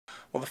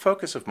Well, the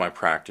focus of my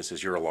practice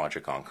is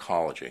urologic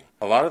oncology.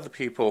 A lot of the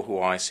people who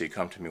I see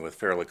come to me with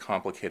fairly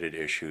complicated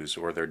issues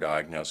or their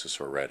diagnosis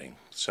already.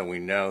 So we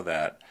know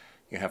that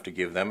you have to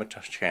give them a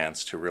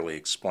chance to really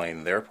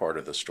explain their part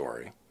of the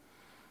story,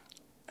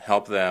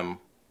 help them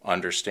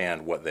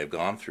understand what they've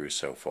gone through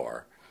so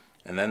far,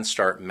 and then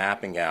start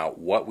mapping out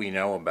what we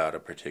know about a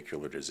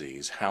particular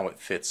disease, how it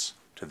fits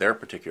to their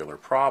particular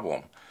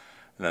problem,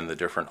 and then the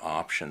different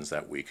options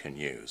that we can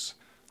use.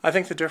 I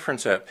think the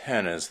difference at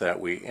Penn is that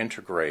we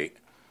integrate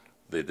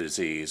the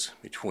disease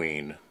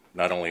between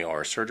not only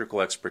our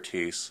surgical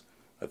expertise,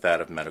 but that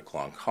of medical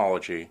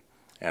oncology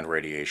and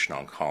radiation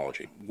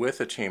oncology.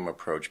 With a team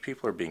approach,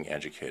 people are being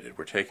educated.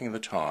 We're taking the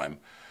time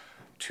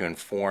to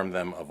inform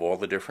them of all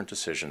the different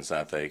decisions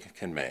that they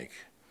can make.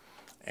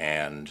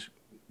 And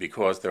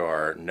because there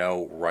are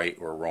no right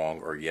or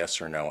wrong or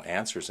yes or no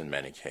answers in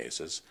many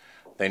cases,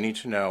 they need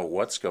to know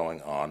what's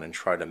going on and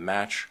try to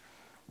match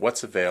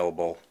what's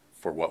available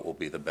for what will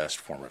be the best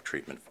form of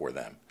treatment for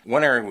them.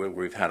 One area where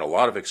we've had a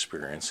lot of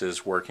experience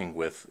is working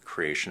with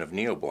creation of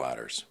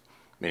neobladders,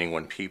 meaning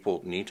when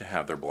people need to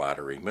have their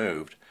bladder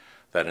removed,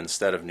 that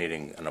instead of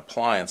needing an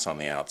appliance on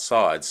the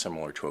outside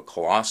similar to a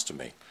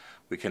colostomy,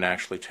 we can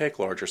actually take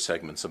larger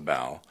segments of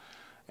bowel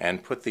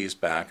and put these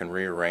back and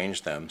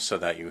rearrange them so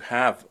that you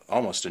have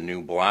almost a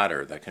new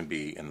bladder that can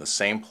be in the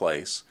same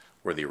place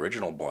where the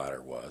original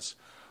bladder was,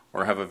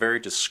 or have a very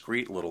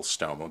discreet little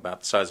stoma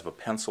about the size of a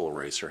pencil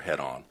eraser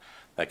head-on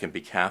that can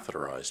be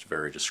catheterized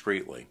very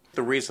discreetly.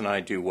 The reason I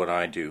do what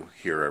I do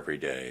here every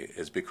day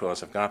is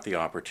because I've got the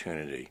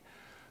opportunity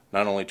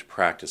not only to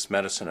practice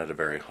medicine at a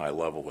very high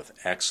level with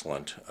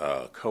excellent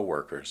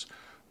co-workers,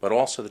 but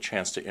also the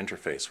chance to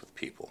interface with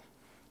people,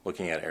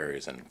 looking at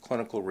areas in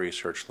clinical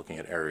research, looking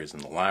at areas in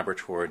the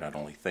laboratory, not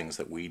only things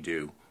that we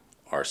do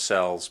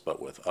ourselves,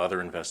 but with other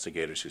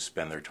investigators who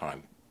spend their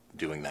time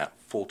doing that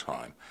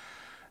full-time.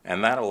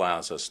 And that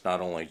allows us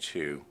not only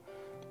to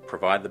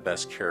provide the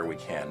best care we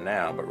can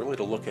now, but really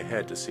to look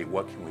ahead to see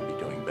what can we be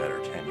doing better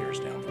 10 years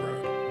down the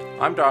road.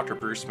 I'm Dr.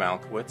 Bruce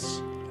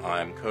Malkowicz.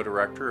 I'm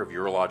co-director of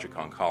Urologic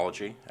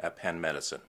Oncology at Penn Medicine.